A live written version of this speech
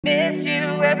Miss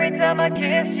you every time I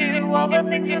kiss you. All the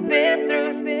things you've been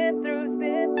through.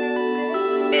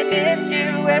 Miss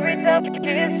you every time I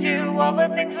kiss you. All the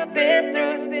things we've been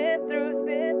through.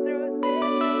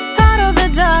 Out of the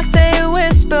dark they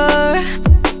whisper,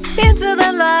 into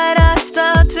the light I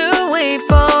start to weep.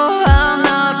 Oh, I'm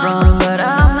not wrong, but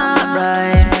I'm not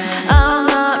right. I'm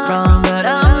not wrong, but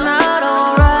I'm not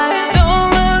alright.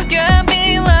 Don't look at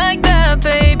me like that,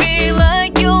 baby,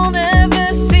 like you'll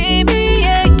never see me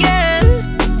again.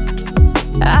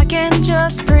 I can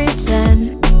just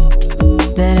pretend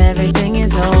that everything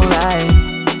is alright,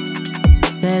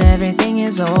 that everything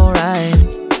is alright.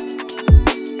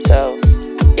 So,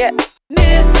 yeah.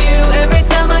 Miss you every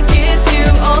time I kiss you.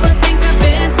 All the things we've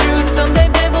been through. Someday,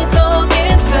 babe, we'll talk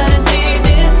in sanity.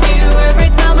 Miss you every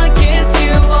time I kiss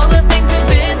you. All the things we've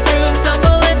been through.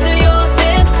 Stumble into your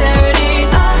sincerity.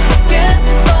 I can't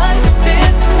fight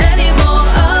this anymore.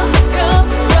 I'll come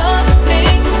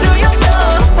running through your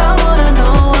love. I wanna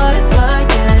know what it's like,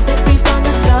 yeah. Take me from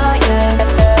the start, yeah.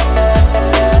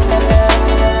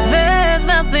 There's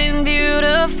nothing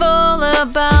beautiful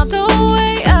about the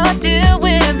way I deal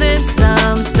with this.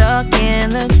 I'm stuck in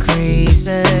the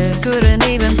creases. Couldn't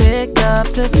even pick up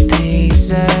the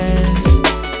pieces.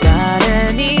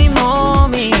 誰にも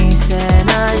見せ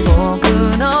ない僕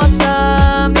の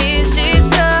寂し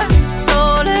さ。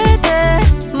それで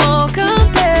もう完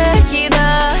璧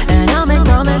だ。And I'll make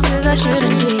promises I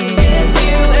shouldn't keep. Miss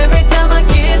you every time I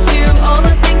kiss you. All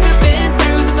the things we've been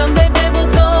through. Someday, babe, we'll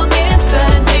talk in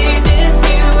sanity. Miss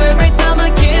you every time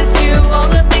I kiss you. All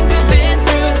the things we've been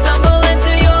through. Stumble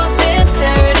into your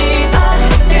sincerity. I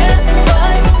can't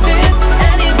fight this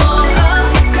anymore. I'll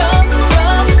come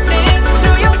running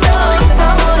through your love.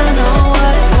 I wanna know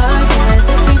what it's like, yeah.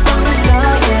 Take me from the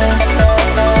start, yeah.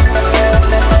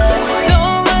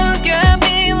 Don't look at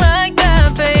me like that,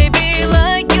 baby,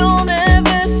 like you'll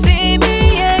never see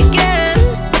me again.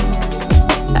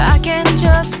 I can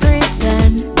just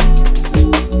pretend.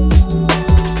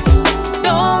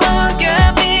 Don't look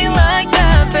at me like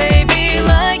that, baby,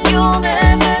 like you'll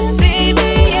never see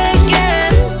me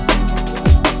again.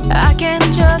 I can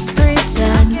just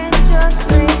pretend.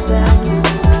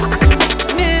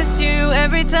 Miss you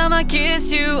every time I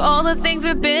kiss you. All the things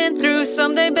we've been through.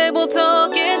 Someday, babe, we'll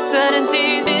talk in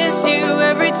certainty. Miss you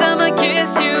every time I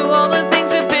kiss you. All the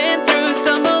things we've been